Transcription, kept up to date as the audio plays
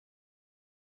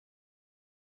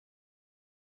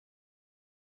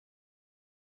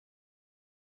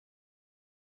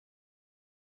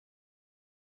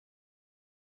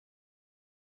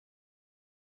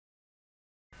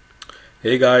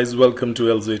Hey guys, welcome to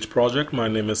LZH project. My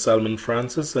name is Salman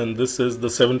Francis and this is the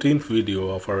 17th video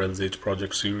of our LZH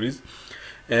project series.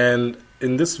 And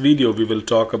in this video we will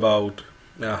talk about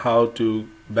how to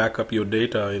back up your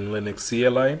data in Linux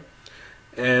CLI.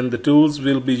 And the tools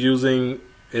we'll be using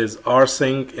is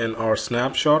Rsync and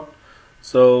rsnapshot.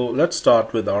 So let's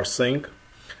start with Rsync.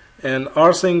 And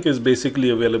Rsync is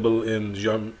basically available in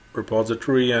Yum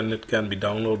repository, and it can be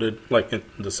downloaded like in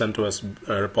the Centos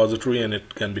repository, and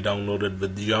it can be downloaded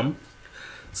with Yum.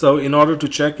 So in order to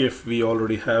check if we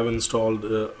already have installed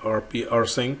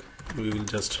Rsync, we will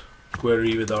just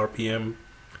query with rpm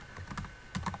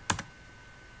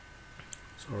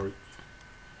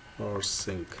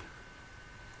Rsync,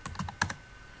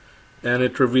 and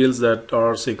it reveals that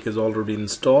Rsync is already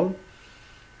installed.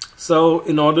 So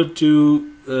in order to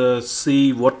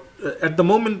see what at the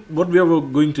moment what we are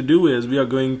going to do is we are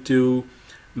going to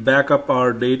back up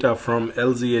our data from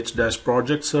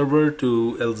LZH-project server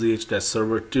to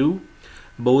LZH-server 2.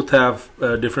 Both have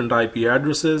different IP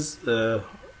addresses.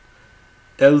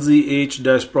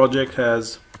 LZH-project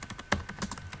has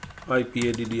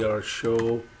IPADDR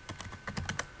show.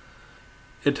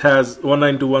 It has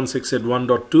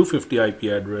 192.168.1.250 IP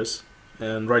address,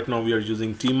 and right now we are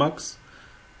using tmux.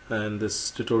 And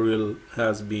this tutorial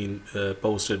has been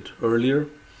posted earlier.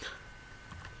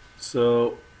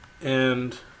 So,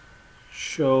 and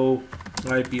show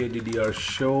IPADDR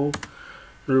show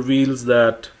reveals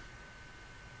that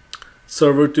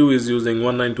server 2 is using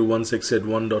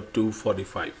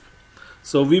 192.168.1.245.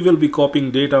 So we will be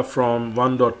copying data from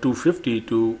 1.250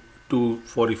 to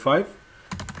 245.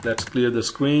 Let's clear the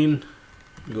screen,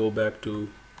 go back to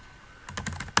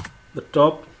the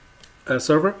top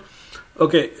server.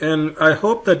 Okay, and I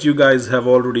hope that you guys have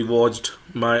already watched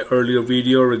my earlier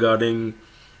video regarding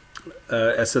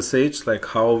SSH, like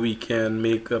how we can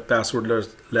make a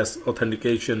passwordless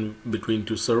authentication between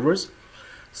two servers.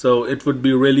 So it would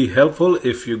be really helpful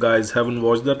if you guys haven't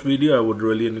watched that video. I would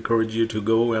really encourage you to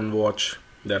go and watch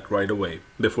that right away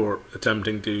before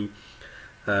attempting to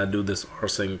do this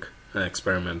Rsync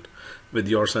experiment with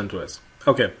your Centos.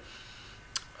 Okay.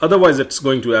 Otherwise, it's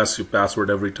going to ask you password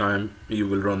every time you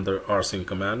will run the rsync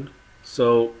command.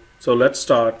 So let's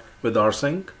start with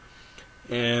rsync,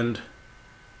 and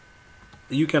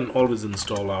you can always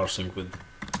install rsync with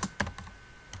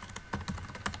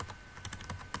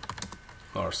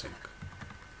rsync.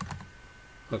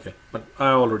 Okay, but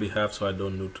I already have, so I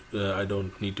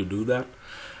don't need to do that.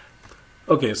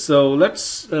 Okay, so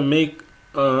let's make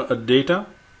a data,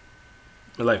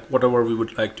 like whatever we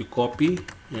would like to copy,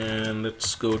 and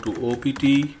let's go to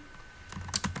OPT.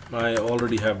 I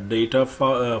already have data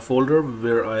folder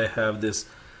where I have this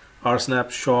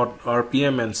rsnapshot,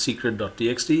 rpm, and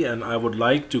secret.txt, and I would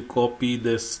like to copy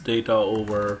this data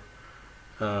over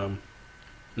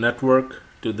network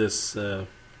to this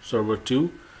server 2,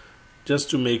 just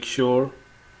to make sure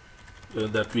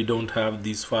that we don't have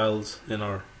these files in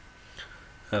our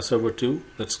server 2.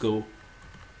 Let's go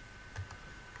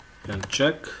and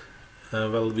check.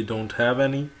 Well, we don't have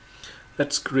any.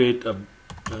 Let's create a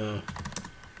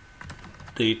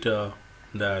data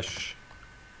dash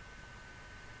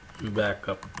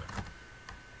backup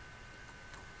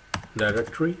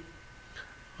directory.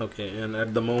 Okay, and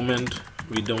at the moment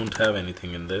we don't have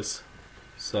anything in this.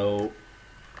 So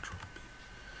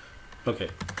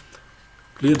okay,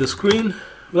 clear the screen.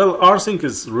 Well, rsync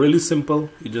is really simple.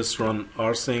 You just run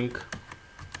rsync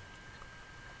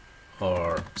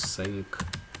or sync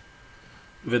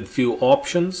with few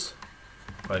options,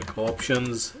 like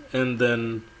options, and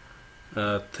then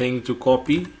thing to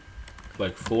copy,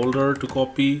 like folder to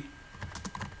copy,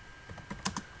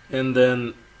 and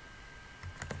then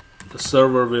the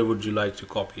server where would you like to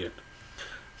copy it.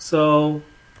 So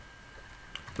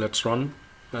let's run,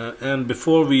 and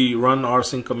before we run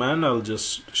rsync command, I'll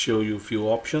just show you a few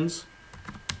options.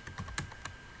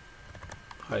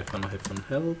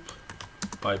 -help,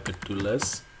 pipe it to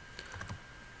less,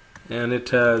 and it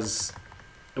has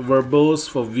verbose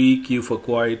for V, Q for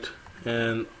quiet,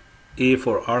 and A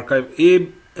for archive, A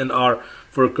and R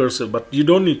for recursive, but you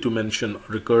don't need to mention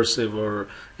recursive or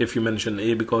if you mention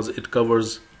A, because it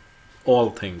covers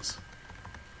all things.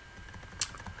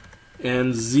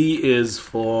 And Z is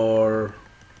for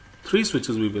 3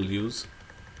 switches we will use.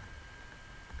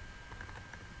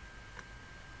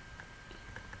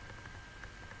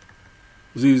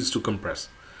 Z is to compress.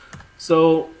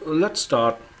 So let's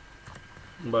start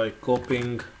by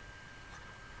copying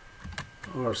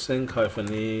rsync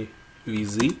 -a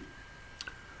vz.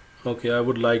 Okay, I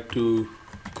would like to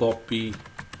copy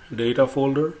data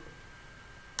folder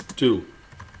to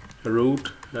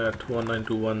root at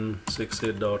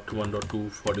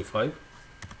 192.168.1.245.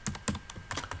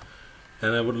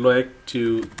 and I would like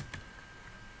to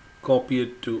copy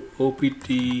it to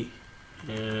OPT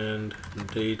and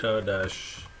data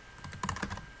dash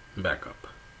backup.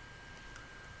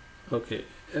 Okay,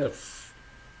 if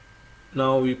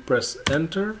now we press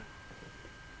enter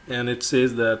and it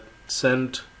says that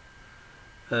sent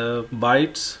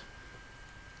bytes.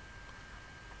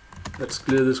 Let's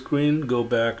clear the screen, go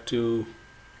back to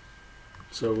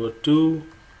server 2.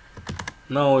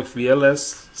 Now if we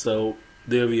ls, so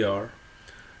there we are,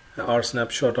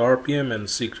 rsnapshot RPM and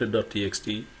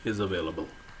secret.txt is available.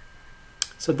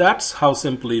 So that's how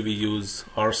simply we use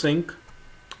rsync.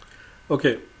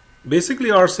 Okay, basically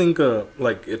rsync,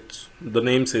 like it's the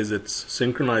name says, it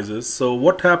synchronizes. So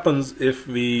what happens if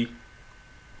we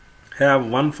have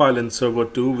one file in server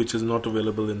 2 which is not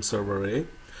available in server A,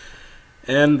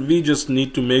 and we just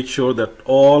need to make sure that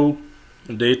all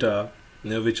data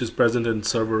which is present in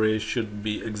server A should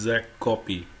be exact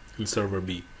copy in server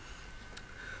B.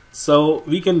 So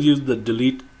we can use the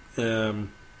delete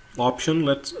option.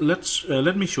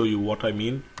 Let me show you what I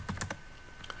mean.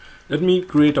 Let me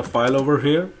create a file over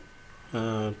here.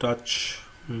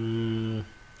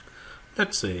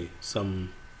 Let's say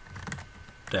some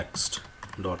text.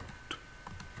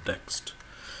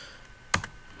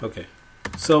 Okay.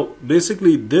 So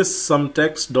basically this some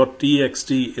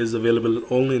text.txt is available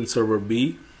only in server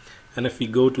B, and if we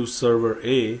go to server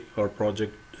A or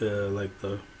project like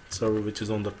the server which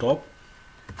is on the top,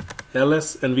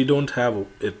 ls, and we don't have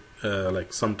it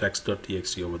like some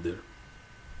text.txt over there.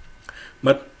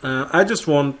 But I just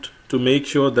want to make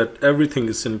sure that everything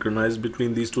is synchronized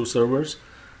between these two servers.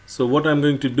 So what I'm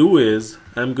going to do is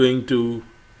I'm going to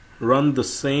run the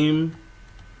same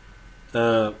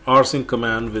rsync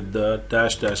command with the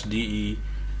 --de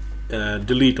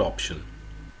delete option.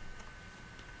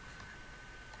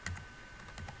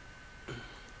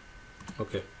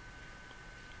 Okay,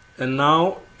 and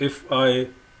now if I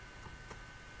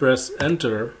press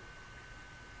enter,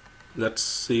 let's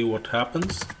see what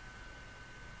happens.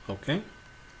 Okay,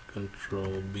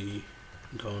 control B,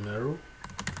 down arrow,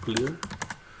 clear.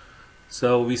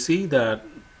 So we see that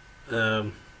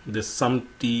this some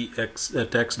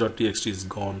text.txt is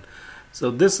gone. So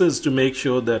this is to make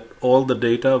sure that all the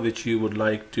data which you would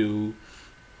like to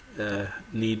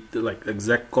need like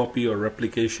exact copy or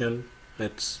replication,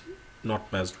 it's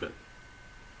not messed with,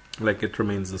 like it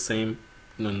remains the same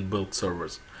in both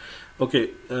servers. Okay,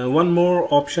 one more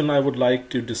option I would like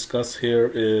to discuss here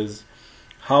is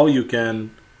how you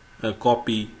can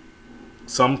copy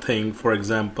something, for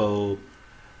example,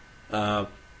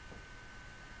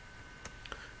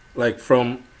 like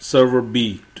from server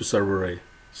B to server A.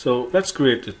 So let's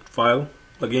create a file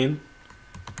again.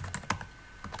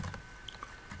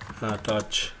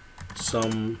 Touch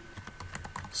some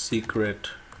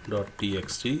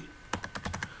secret.txt.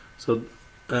 So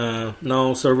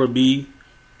now server B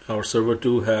or server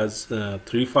 2 has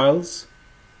 3 files.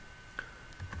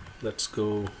 Let's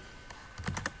go,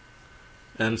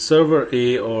 and server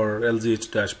A or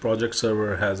lzh-project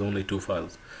server has only 2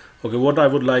 files. Okay, what I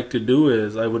would like to do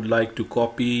is I would like to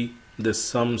copy this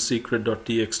some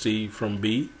secret.txt from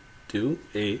B to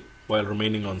A while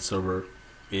remaining on server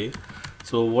A.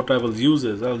 So what I will use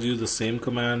is I'll use the same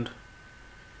command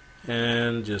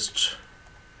and just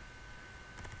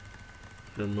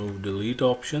remove delete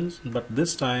options, but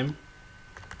this time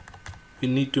we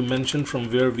need to mention from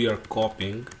where we are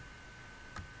copying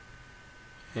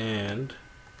and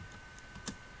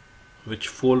which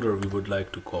folder we would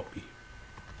like to copy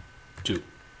to,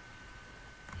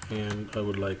 and I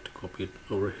would like to copy it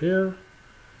over here,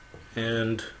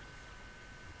 and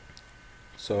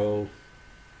so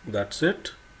that's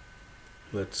it.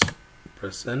 Let's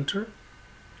press enter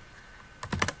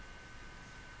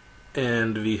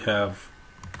and we have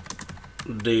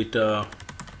data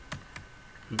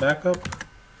backup,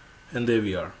 and there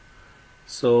we are.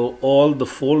 So all the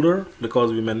folder,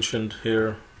 because we mentioned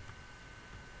here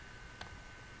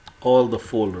all the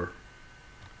folder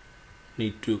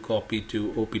need to copy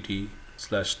to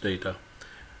opt/data,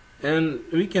 and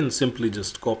we can simply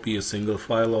just copy a single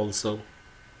file also.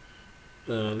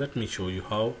 Let me show you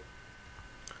how.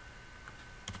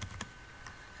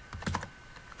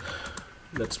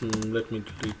 Let me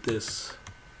delete this.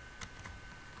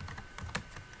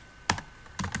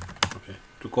 Okay,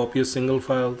 to copy a single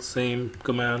file, same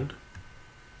command,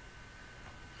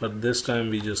 but this time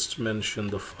we just mention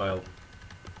the file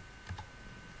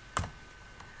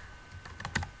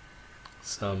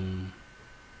some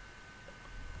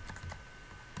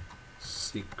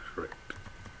secret.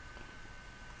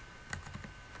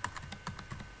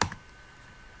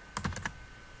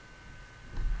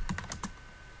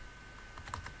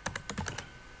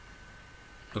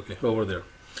 Okay, over there.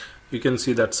 You can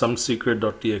see that some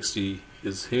secret.txt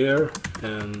is here,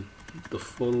 and the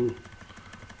full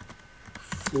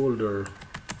folder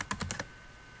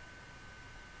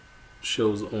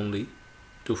shows only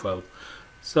 2 files.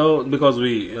 So because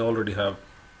we already have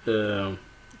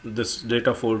this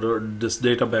data folder, this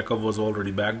data backup was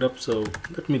already backed up, so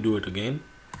let me do it again.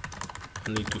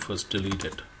 I need to first delete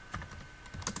it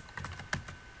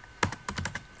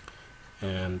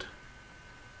and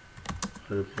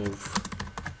remove.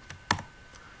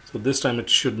 So this time it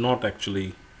should not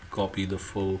actually copy the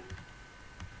full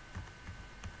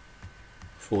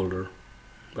folder,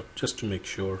 but just to make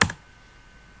sure.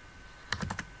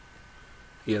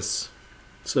 Yes,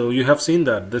 so you have seen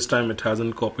that this time it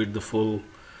hasn't copied the full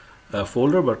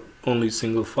folder but only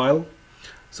single file.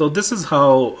 So this is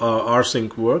how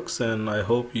Rsync works, and I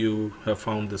hope you have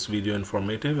found this video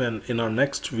informative. And in our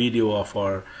next video of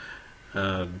our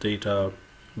data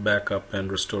backup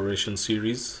and restoration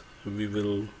series, we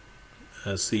will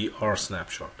see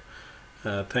rsnapshot.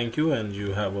 Thank you, and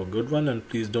you have a good one, and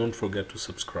please don't forget to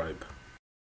subscribe.